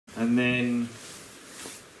and then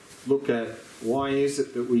look at why is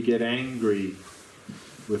it that we get angry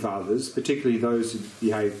with others, particularly those who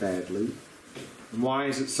behave badly, and why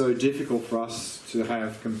is it so difficult for us to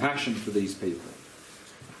have compassion for these people.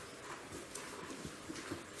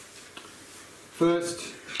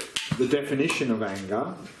 First, the definition of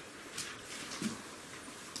anger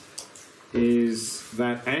is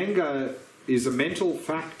that anger is a mental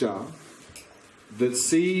factor that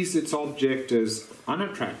sees its object as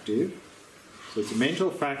unattractive. So it's a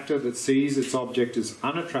mental factor that sees its object as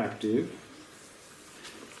unattractive.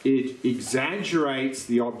 It exaggerates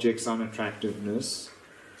the object's unattractiveness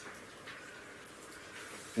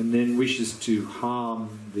and then wishes to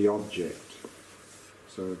harm the object.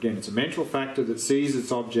 So again, it's a mental factor that sees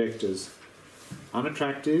its object as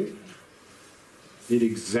unattractive. It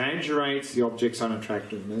exaggerates the object's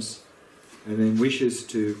unattractiveness and then wishes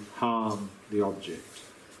to harm the object.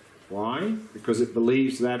 Why? Because it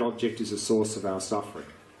believes that object is a source of our suffering.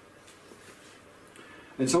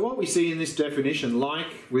 And so what we see in this definition, like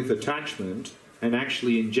with attachment, and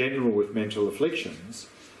actually in general with mental afflictions,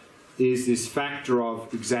 is this factor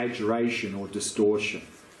of exaggeration or distortion.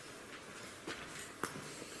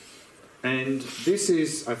 And this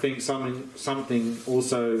is, I think, something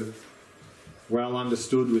also well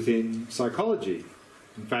understood within psychology.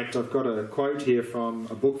 In fact, I've got a quote here from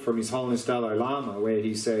a book from His Holiness Dalai Lama where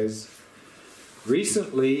he says,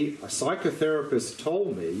 "Recently, a psychotherapist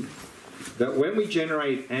told me that when we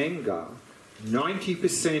generate anger,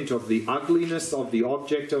 90% of the ugliness of the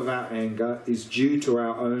object of our anger is due to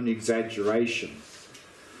our own exaggeration.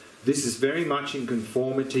 This is very much in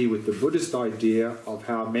conformity with the Buddhist idea of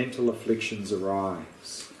how mental afflictions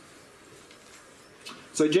arise."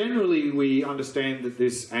 So generally we understand that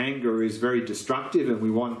this anger is very destructive and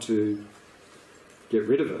we want to get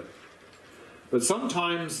rid of it. But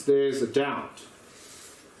sometimes there's a doubt.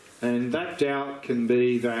 And that doubt can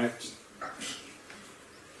be that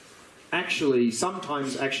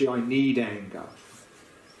sometimes I need anger.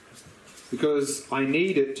 Because I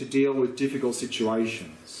need it to deal with difficult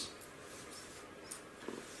situations.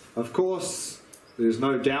 Of course, there's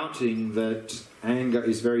no doubting that anger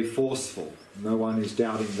is very forceful. No one is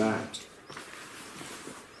doubting that.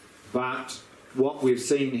 But what we've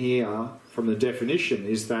seen here from the definition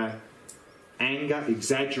is that anger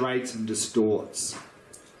exaggerates and distorts.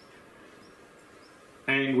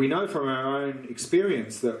 And we know from our own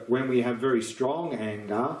experience that when we have very strong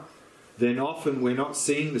anger, then often we're not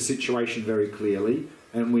seeing the situation very clearly,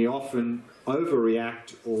 and we often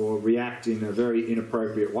overreact or react in a very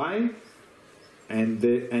inappropriate way, and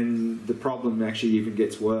the problem actually even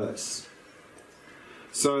gets worse.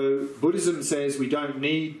 So Buddhism says we don't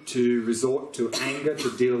need to resort to anger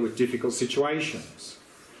to deal with difficult situations.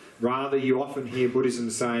 Rather, you often hear Buddhism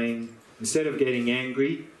saying, instead of getting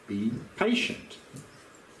angry, be patient.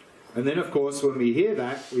 And then, of course, when we hear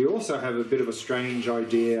that, we also have a bit of a strange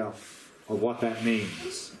idea of what that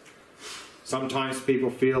means. Sometimes people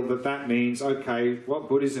feel that that means, okay, what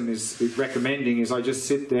Buddhism is recommending is I just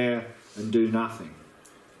sit there and do nothing.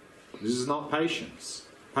 This is not patience.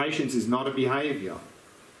 Patience is not a behaviour.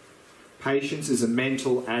 Patience is a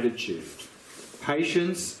mental attitude.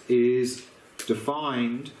 Patience is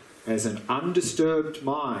defined as an undisturbed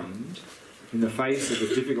mind in the face of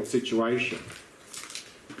a difficult situation.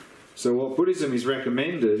 So what Buddhism is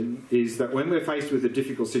recommending is that when we're faced with a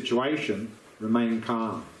difficult situation, remain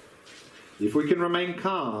calm. If we can remain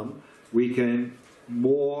calm, we can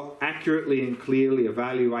more accurately and clearly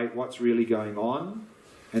evaluate what's really going on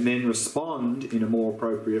and then respond in a more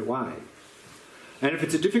appropriate way. And if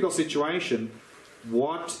it's a difficult situation,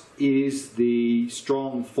 what is the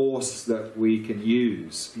strong force that we can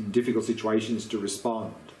use in difficult situations to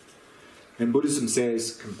respond? And Buddhism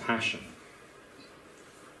says compassion.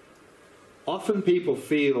 Often people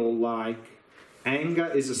feel like anger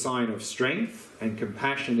is a sign of strength and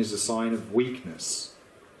compassion is a sign of weakness.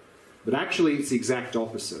 But actually it's the exact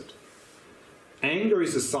opposite. Anger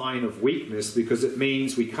is a sign of weakness because it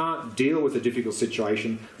means we can't deal with a difficult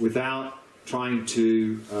situation without trying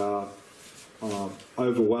to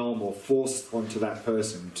overwhelm or force onto that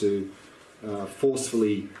person, to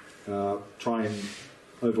forcefully try and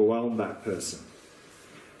overwhelm that person.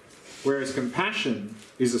 Whereas compassion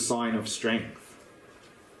is a sign of strength.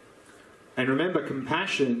 And remember,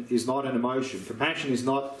 compassion is not an emotion. Compassion is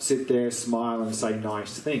not sit there, smile and say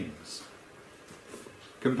nice things.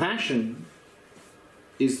 Compassion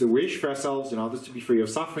is the wish for ourselves and others to be free of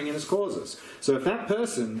suffering and its causes. So if that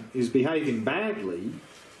person is behaving badly,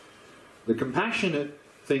 the compassionate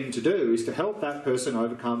thing to do is to help that person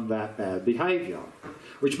overcome that bad behaviour.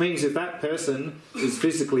 Which means if that person is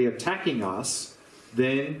physically attacking us,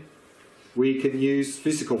 then we can use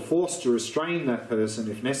physical force to restrain that person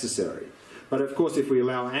if necessary. But of course, if we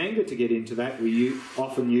allow anger to get into that, we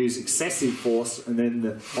often use excessive force, and then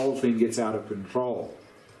the whole thing gets out of control.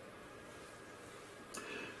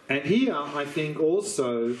 And here, I think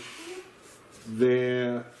also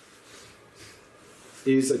there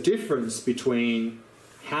is a difference between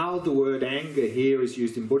how the word anger here is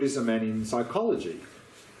used in Buddhism and in psychology.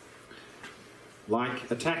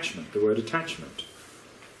 Like attachment, the word attachment.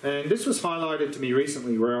 And this was highlighted to me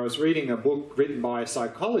recently where I was reading a book written by a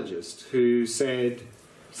psychologist who said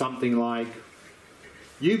something like,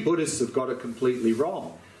 you Buddhists have got it completely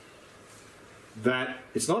wrong. That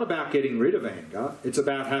it's not about getting rid of anger, it's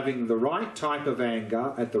about having the right type of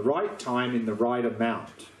anger at the right time in the right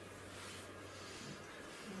amount.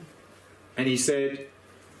 And he said,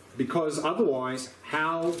 because otherwise,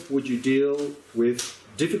 how would you deal with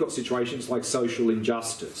difficult situations like social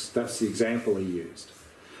injustice? That's the example he used.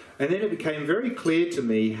 And then it became very clear to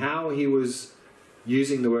me how he was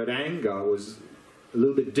using the word anger was a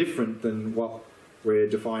little bit different than what we're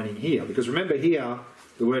defining here. Because remember here,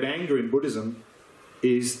 the word anger in Buddhism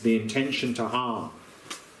is the intention to harm.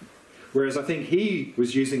 Whereas I think he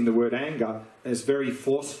was using the word anger as very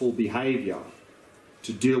forceful behaviour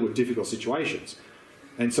to deal with difficult situations.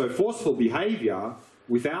 And so forceful behaviour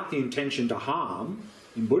without the intention to harm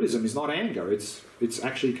in Buddhism is not anger, it's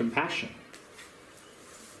actually compassion.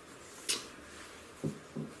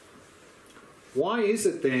 Why is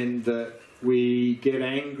it then that we get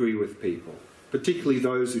angry with people, particularly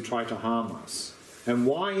those who try to harm us? And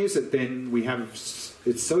why is it then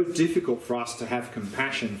it's so difficult for us to have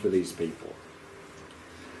compassion for these people?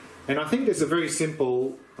 And I think there's a very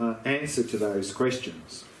simple answer to those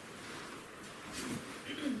questions.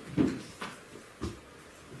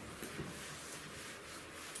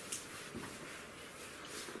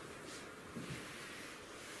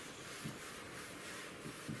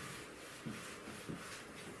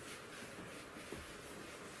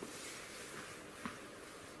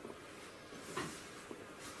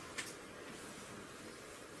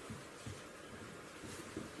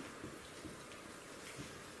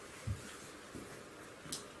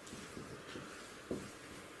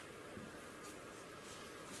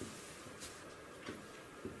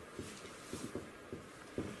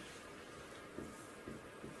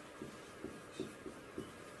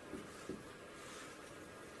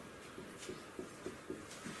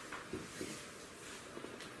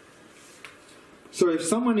 So if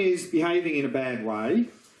someone is behaving in a bad way,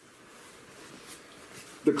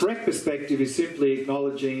 the correct perspective is simply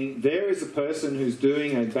acknowledging there is a person who's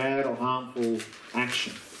doing a bad or harmful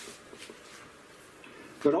action.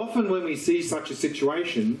 But often when we see such a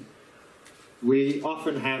situation, we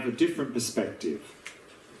often have a different perspective.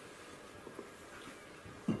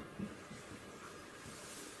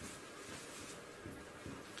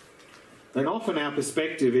 And often our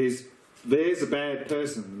perspective is, there's a bad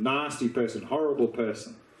person, nasty person, horrible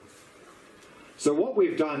person. So what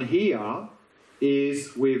we've done here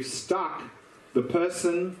is we've stuck the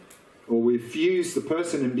person, or we've fused the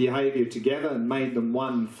person and behaviour together and made them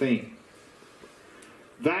one thing.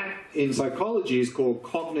 That, in psychology, is called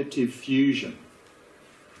cognitive fusion.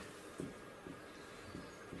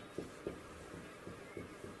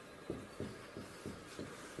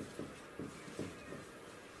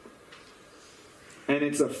 And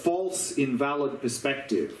it's a false, invalid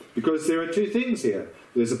perspective, because there are two things here.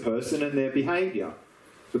 There's a person and their behaviour.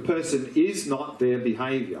 The person is not their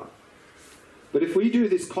behaviour. But if we do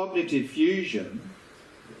this cognitive fusion,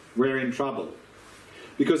 we're in trouble.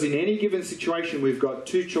 Because in any given situation, we've got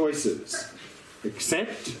two choices: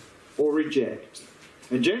 accept or reject.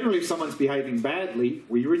 And generally, if someone's behaving badly,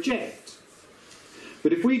 we reject.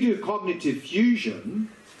 But if we do cognitive fusion,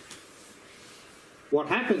 what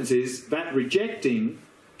happens is that rejecting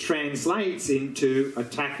translates into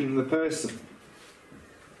attacking the person.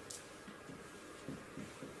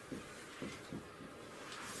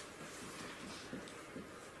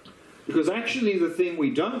 Because actually the thing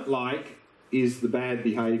we don't like is the bad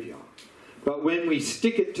behaviour. But when we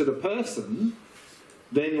stick it to the person,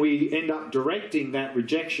 then we end up directing that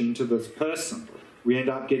rejection to the person. We end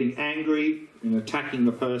up getting angry and attacking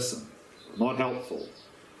the person. Not helpful.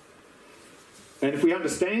 And if we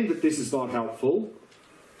understand that this is not helpful,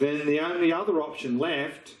 then the only other option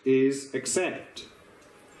left is accept.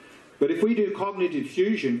 But if we do cognitive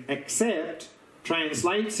fusion, accept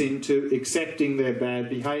translates into accepting their bad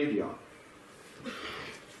behaviour.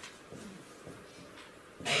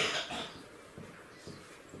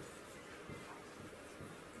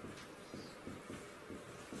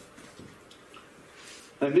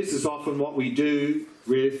 And this is often what we do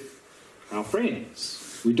with our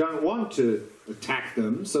friends. We don't want to attack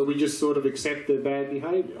them, so we just sort of accept their bad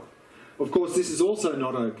behaviour. Of course, this is also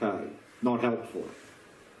not okay, not helpful.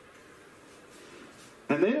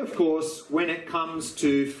 And then, of course, when it comes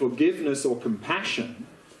to forgiveness or compassion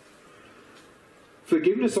for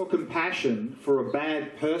a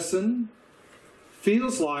bad person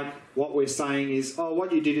feels like what we're saying is, oh,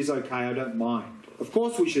 what you did is okay, I don't mind. Of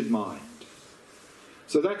course we should mind.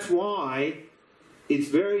 So that's why it's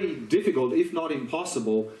very difficult, if not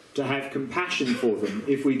impossible, to have compassion for them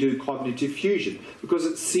if we do cognitive fusion. Because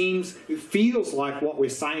it feels like what we're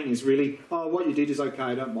saying is really, oh, what you did is okay,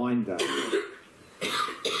 I don't mind that.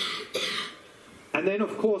 And then,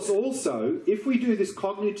 of course, also, if we do this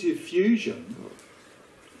cognitive fusion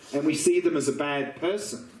and we see them as a bad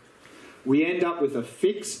person, we end up with a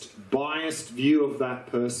fixed, biased view of that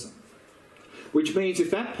person. Which means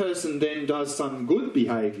if that person then does some good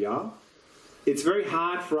behaviour, it's very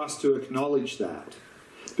hard for us to acknowledge that.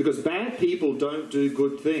 Because bad people don't do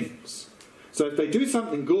good things. So if they do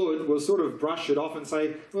something good, we'll sort of brush it off and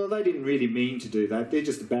say, well, they didn't really mean to do that, they're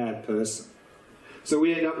just a bad person. So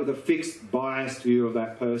we end up with a fixed, biased view of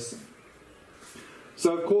that person.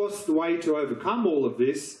 So, of course, the way to overcome all of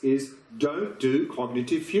this is don't do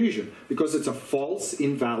cognitive fusion, because it's a false,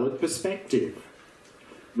 invalid perspective.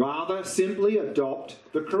 Rather, simply adopt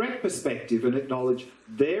the correct perspective and acknowledge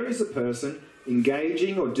there is a person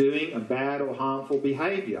engaging or doing a bad or harmful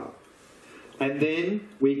behaviour. And then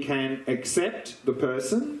we can accept the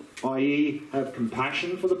person, i.e. have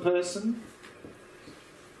compassion for the person,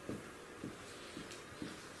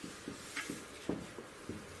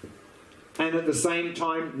 and at the same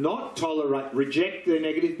time reject their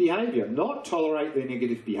negative behaviour, not tolerate their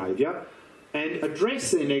negative behaviour, and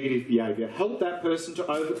address their negative behaviour, help that person to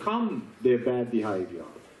overcome their bad behaviour.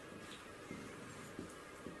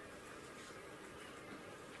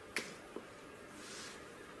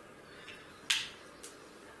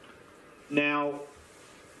 Now,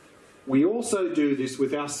 we also do this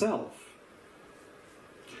with ourselves.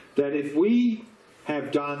 That if we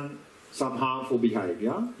have done some harmful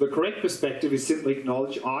behaviour, the correct perspective is simply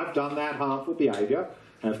acknowledge I've done that harmful behaviour,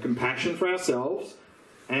 have compassion for ourselves,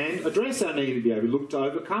 and address our negative behaviour, look to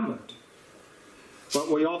overcome it. But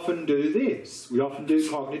we often do this. We often do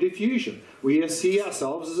cognitive fusion. We see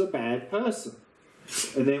ourselves as a bad person.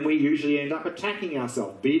 And then we usually end up attacking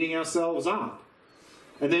ourselves, beating ourselves up.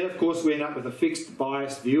 And then, of course, we end up with a fixed,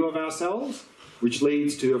 biased view of ourselves, which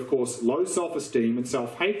leads to, of course, low self-esteem and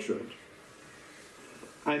self-hatred.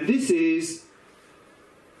 And this is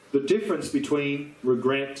the difference between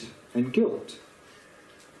regret and guilt.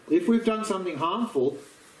 If we've done something harmful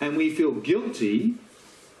and we feel guilty,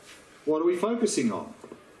 what are we focusing on?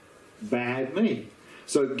 Bad me.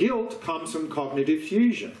 So guilt comes from cognitive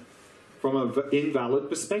fusion, from an invalid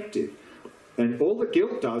perspective. And all that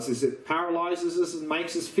guilt does is it paralyses us and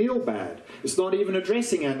makes us feel bad. It's not even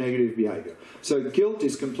addressing our negative behaviour. So guilt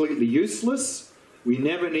is completely useless. We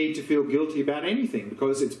never need to feel guilty about anything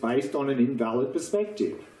because it's based on an invalid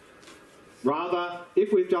perspective. Rather,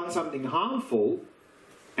 if we've done something harmful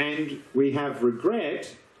and we have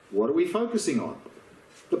regret, what are we focusing on?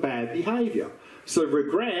 The bad behaviour. So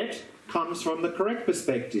regret comes from the correct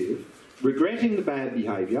perspective, regretting the bad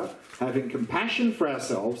behaviour, having compassion for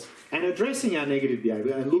ourselves, and addressing our negative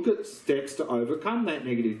behaviour, and look at steps to overcome that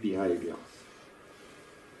negative behaviour.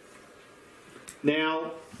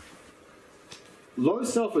 Now, low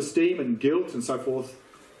self-esteem and guilt and so forth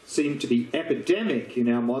seem to be epidemic in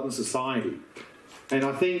our modern society. And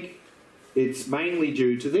I think it's mainly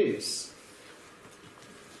due to this.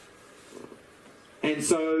 And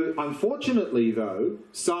so, unfortunately though,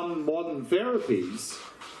 some modern therapies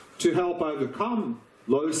to help overcome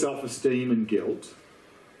low self-esteem and guilt,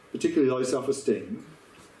 particularly low self-esteem,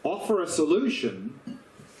 offer a solution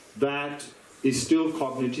that is still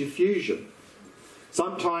cognitive fusion.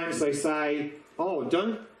 Sometimes they say, oh,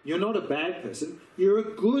 you're not a bad person, you're a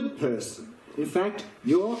good person. In fact,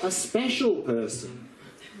 you're a special person.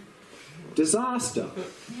 Disaster.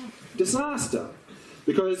 Disaster.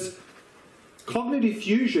 Because cognitive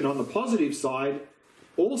fusion on the positive side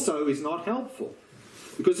also is not helpful.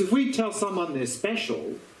 Because if we tell someone they're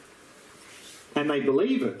special and they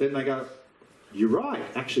believe it, then they go, you're right,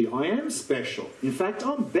 actually I am special. In fact,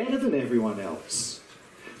 I'm better than everyone else.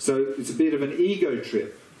 So it's a bit of an ego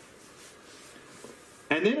trip.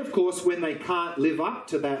 And then, of course, when they can't live up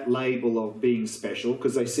to that label of being special,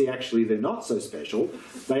 because they see actually they're not so special,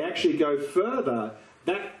 they actually go further.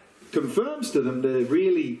 That confirms to them they're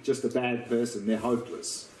really just a bad person, they're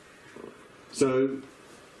hopeless. So,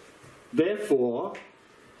 therefore,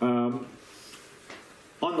 on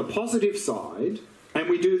the positive side, And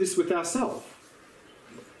we do this with ourselves.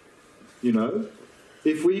 You know,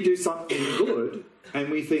 if we do something good and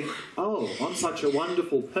we think, oh, I'm such a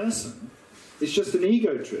wonderful person, it's just an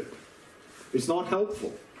ego trip. It's not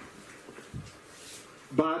helpful.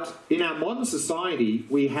 But in our modern society,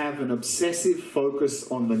 we have an obsessive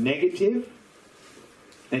focus on the negative,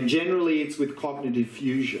 and generally it's with cognitive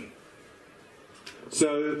fusion.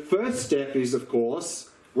 So first step is, of course,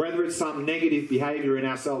 whether it's some negative behaviour in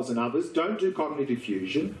ourselves and others, don't do cognitive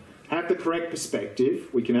fusion. Have the correct perspective.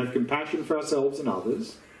 We can have compassion for ourselves and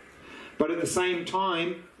others. But at the same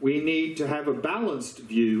time, we need to have a balanced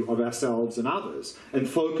view of ourselves and others and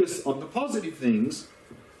focus on the positive things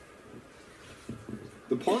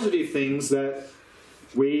that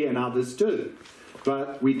we and others do.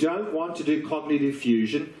 But we don't want to do cognitive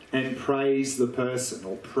fusion and praise the person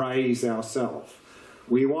or praise ourselves.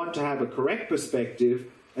 We want to have a correct perspective,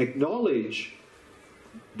 acknowledge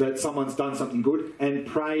that someone's done something good, and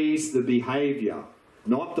praise the behaviour,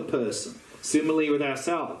 not the person. Similarly with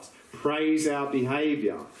ourselves, praise our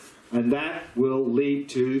behaviour, and that will lead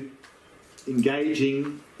to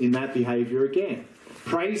engaging in that behaviour again.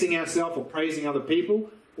 Praising ourselves or praising other people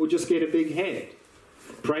will just get a big head.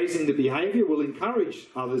 Praising the behaviour will encourage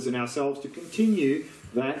others and ourselves to continue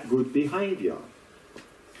that good behaviour.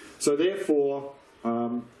 So therefore,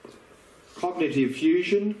 cognitive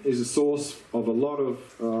fusion is a source of a lot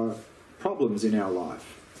of problems in our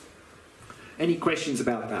life. Any questions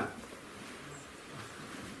about that?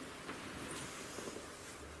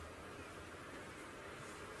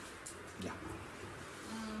 Yeah.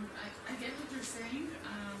 I get what you're saying,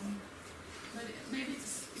 but maybe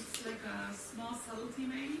it's like a small subtlety,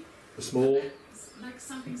 maybe. A small? Like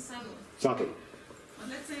something subtle. Subtle. Well,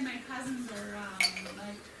 let's say my cousins are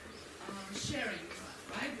sharing.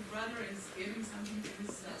 Right, the brother is giving something to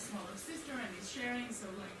his smaller sister, and he's sharing. So,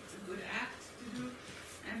 like, it's a good act to do.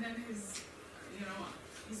 And then his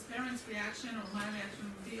parents' reaction or my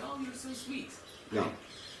reaction would be, "Oh, you're so sweet." Yeah.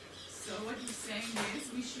 So what you're saying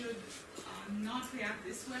is we should not react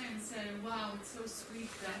this way and say, "Wow, it's so sweet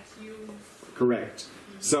that you." Correct.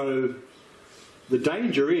 So the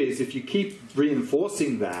danger is if you keep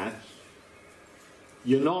reinforcing that,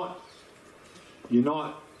 you're not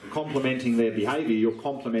complimenting their behaviour, you're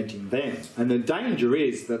complimenting them. And the danger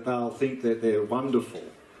is that they'll think that they're wonderful.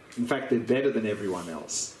 In fact, they're better than everyone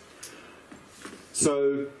else.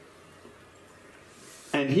 So,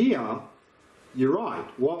 and here, you're right.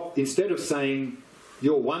 Instead of saying,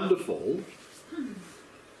 you're wonderful,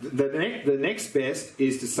 the next best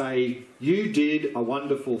is to say, you did a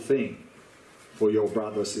wonderful thing for your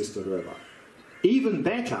brother, sister, whoever. Even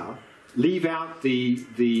better, leave out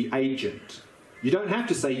the agent. You don't have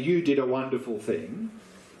to say, you did a wonderful thing.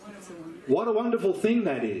 What a wonderful thing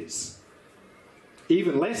that is.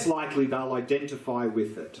 Even less likely they'll identify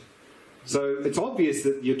with it. So it's obvious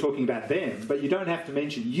that you're talking about them, but you don't have to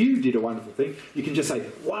mention you did a wonderful thing. You can just say,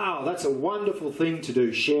 wow, that's a wonderful thing to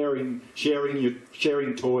do, sharing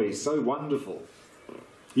toys. So wonderful.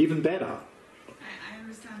 Even better. I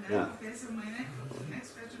understand that. Yeah. Okay, so my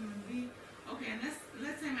next question would be, okay, and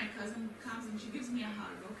let's say my cousin comes and she gives me a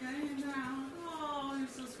hug, okay? And then oh, you're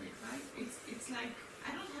so sweet, right? It's like,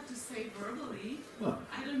 I don't have to say verbally. Oh.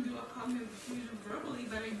 I don't do a cognitive fusion verbally,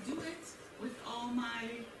 but I do it with all my,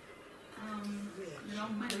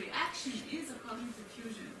 my reaction is a cognitive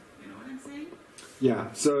fusion. You know what I'm saying?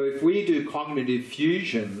 Yeah, so if we do cognitive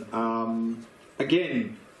fusion,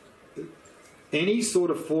 again, any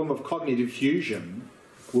sort of form of cognitive fusion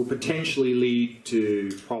will potentially lead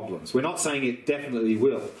to problems. We're not saying it definitely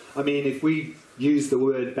will. I mean, if we use the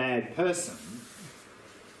word bad person,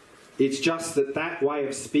 it's just that way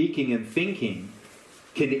of speaking and thinking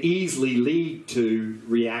can easily lead to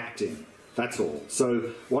reacting. That's all.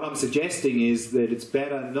 So what I'm suggesting is that it's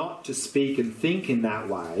better not to speak and think in that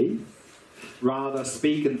way, rather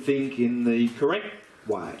speak and think in the correct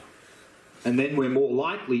way. And then we're more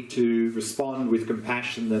likely to respond with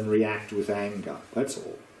compassion than react with anger. That's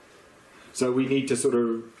all. So we need to sort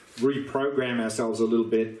of reprogram ourselves a little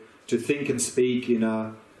bit to think and speak in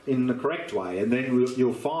the correct way. And then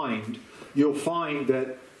you'll find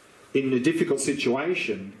that in a difficult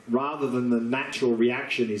situation, rather than the natural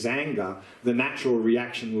reaction is anger, the natural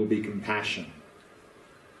reaction will be compassion.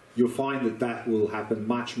 You'll find that will happen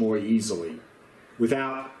much more easily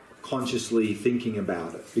without consciously thinking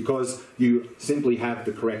about it, because you simply have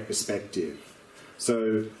the correct perspective.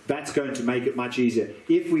 So that's going to make it much easier.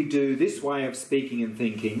 If we do this way of speaking and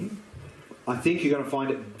thinking, I think you're going to find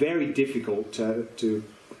it very difficult to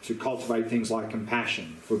to cultivate things like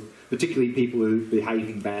compassion for particularly people who are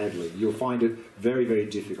behaving badly. You'll find it very, very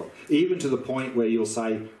difficult, even to the point where you'll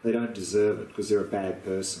say they don't deserve it because they're a bad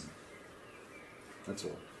person. That's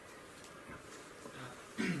all.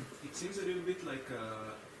 It seems a little bit like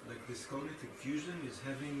this cognitive fusion is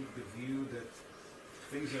having the view that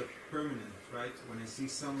things are permanent, right? When I see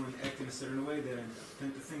someone act in a certain way, then I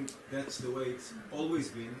tend to think that's the way it's always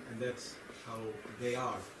been, and that's how they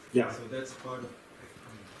are. Yeah. So that's part of...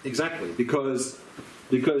 Exactly, because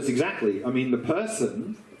exactly, I mean, the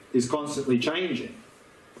person is constantly changing.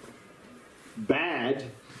 Bad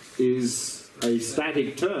is a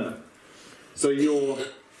static term. So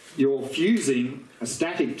you're fusing a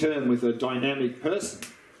static term with a dynamic person.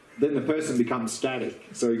 Then the person becomes static.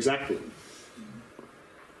 So exactly.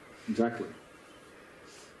 Exactly.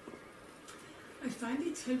 I find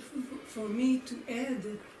it helpful for me to add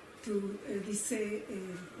to this,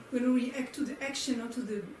 when we react to the action or to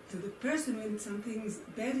the person when something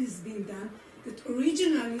bad is being done, that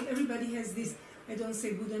originally everybody has this, I don't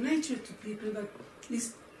say good nature to people, but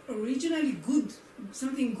this originally good,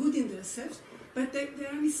 something good in themselves, but they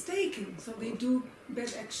are mistaken, so they do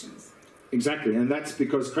bad actions. Exactly, and that's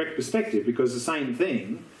because correct perspective, because the same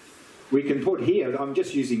thing we can put here, I'm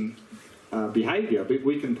just using behaviour, but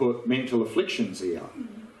we can put mental afflictions here.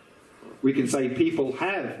 Mm-hmm. We can say people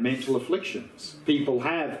have mental afflictions, people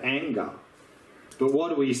have anger. But what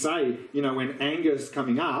do we say? You know, when anger's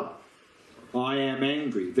coming up, I am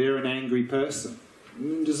angry, they're an angry person.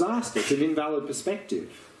 Disaster, it's an invalid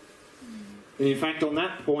perspective. And in fact, on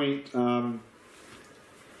that point,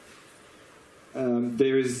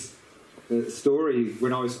 there is a story,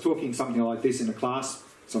 when I was talking something like this in a class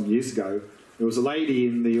some years ago, there was a lady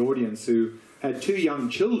in the audience who had 2 young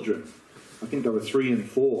children. I think they were 3 and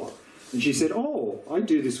 4. And she said, oh, I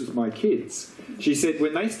do this with my kids. She said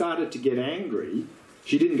when they started to get angry,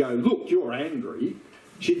 she didn't go, look, you're angry.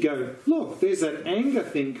 She'd go, look, there's an anger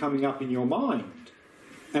thing coming up in your mind.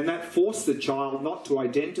 And that forced the child not to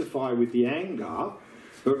identify with the anger,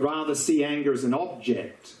 but rather see anger as an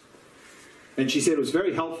object. And she said it was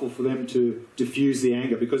very helpful for them to diffuse the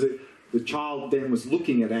anger because the child then was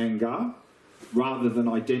looking at anger rather than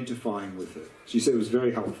identifying with it. She said it was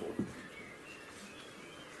very helpful.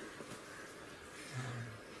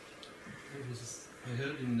 I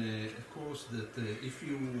heard in a course that if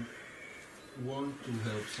you want to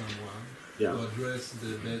help someone to address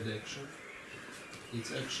the bad action,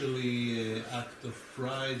 it's actually an act of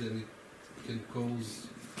pride and it can cause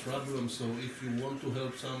problems. So if you want to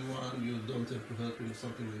help someone, you don't have to help him with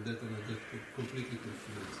something like that, and I get completely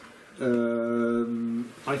confused.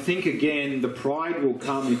 I think again the pride will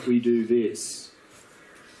come if we do this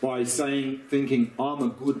by thinking I'm a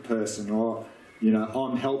good person, or you know,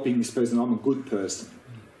 I'm helping this person, I'm a good person.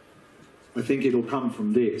 I think it'll come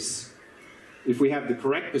from this. If we have the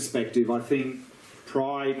correct perspective, I think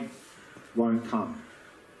pride won't come,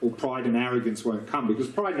 or pride and arrogance won't come, because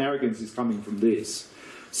pride and arrogance is coming from this.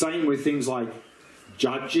 Same with things like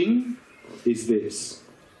judging is this.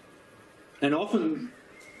 And often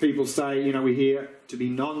people say, you know, we hear to be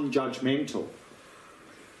non-judgmental.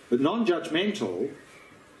 But non-judgmental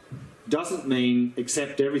doesn't mean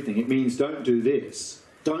accept everything. It means don't do this.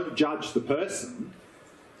 Don't judge the person.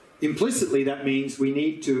 Implicitly that means we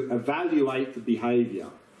need to evaluate the behaviour.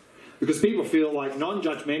 Because people feel like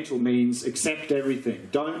non-judgmental means accept everything.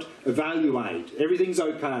 Don't evaluate. Everything's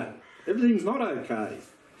okay. Everything's not okay.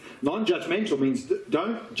 Non-judgmental means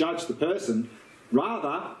don't judge the person,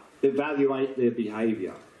 rather evaluate their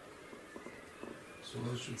behaviour. So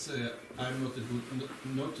I should say I'm not a good,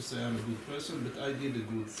 not to say I'm a good person, but I did a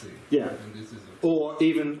good thing. Yeah. And this is Or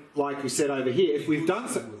even, like we said over here, if we've done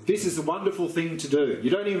something, this is a wonderful thing to do. You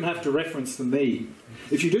don't even have to reference the me.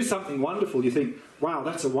 If you do something wonderful, you think, wow,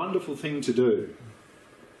 that's a wonderful thing to do.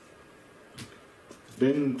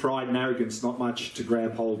 Then pride and arrogance, not much to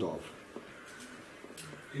grab hold of.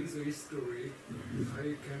 In the history,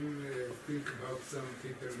 I can think about some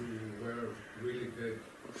people who were really bad.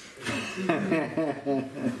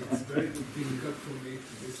 It's very difficult for me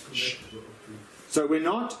to disconnect both. So we're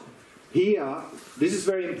not here, this is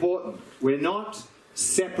very important, we're not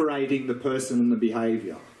separating the person and the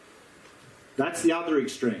behaviour. That's the other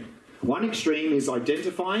extreme. One extreme is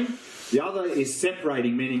identifying, the other is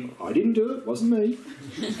separating, meaning I didn't do it, wasn't me.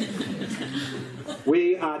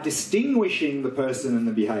 We are distinguishing the person and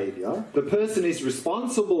the behaviour. The person is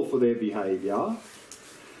responsible for their behaviour.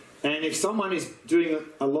 And if someone is doing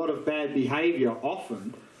a lot of bad behaviour,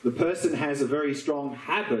 often the person has a very strong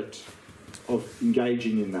habit of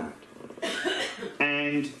engaging in that.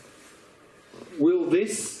 And will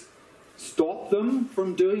this stop them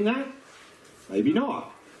from doing that? Maybe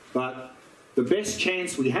not. But the best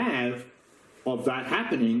chance we have of that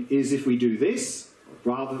happening is if we do this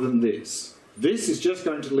rather than this. This is just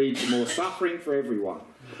going to lead to more suffering for everyone.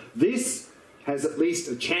 This has at least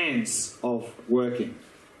a chance of working.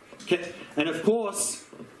 Okay. And of course,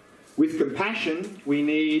 with compassion, we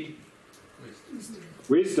need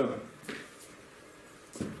wisdom.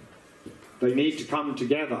 They need to come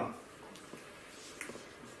together.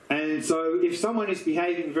 And so if someone is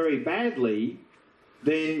behaving very badly,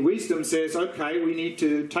 then wisdom says, okay, we need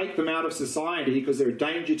to take them out of society because they're a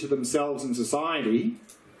danger to themselves and society.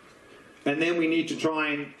 And then we need to try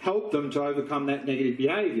and help them to overcome that negative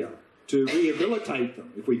behaviour, to rehabilitate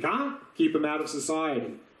them. If we can't, keep them out of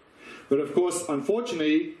society. But of course,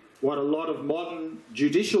 unfortunately, what a lot of modern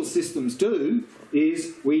judicial systems do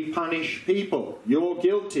is we punish people. You're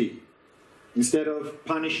guilty. Instead of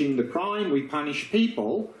punishing the crime, we punish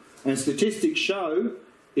people. And statistics show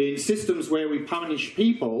in systems where we punish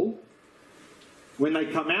people, when they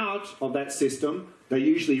come out of that system, they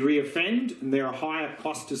usually reoffend and they're a higher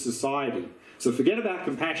cost to society. So forget about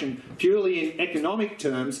compassion. Purely in economic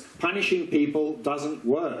terms, punishing people doesn't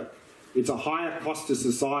work. It's a higher cost to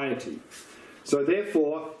society. So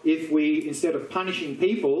therefore, if we, instead of punishing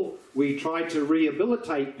people, we try to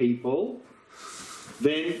rehabilitate people,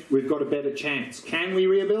 then we've got a better chance. Can we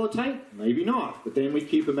rehabilitate? Maybe not, but then we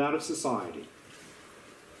keep them out of society.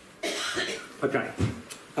 Okay.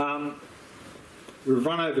 We've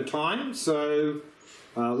run over time, so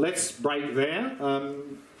let's break there.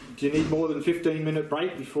 Do you need more than a 15-minute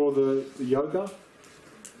break before the yoga?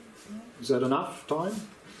 Is that enough time?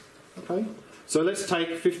 Okay. So let's take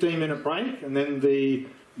a 15-minute break, and then the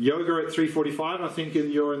yoga at 3:45. I think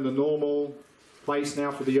you're in the normal place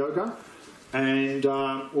now for the yoga. And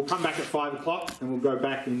we'll come back at 5 o'clock, and we'll go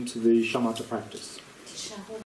back into the Shamatha practice.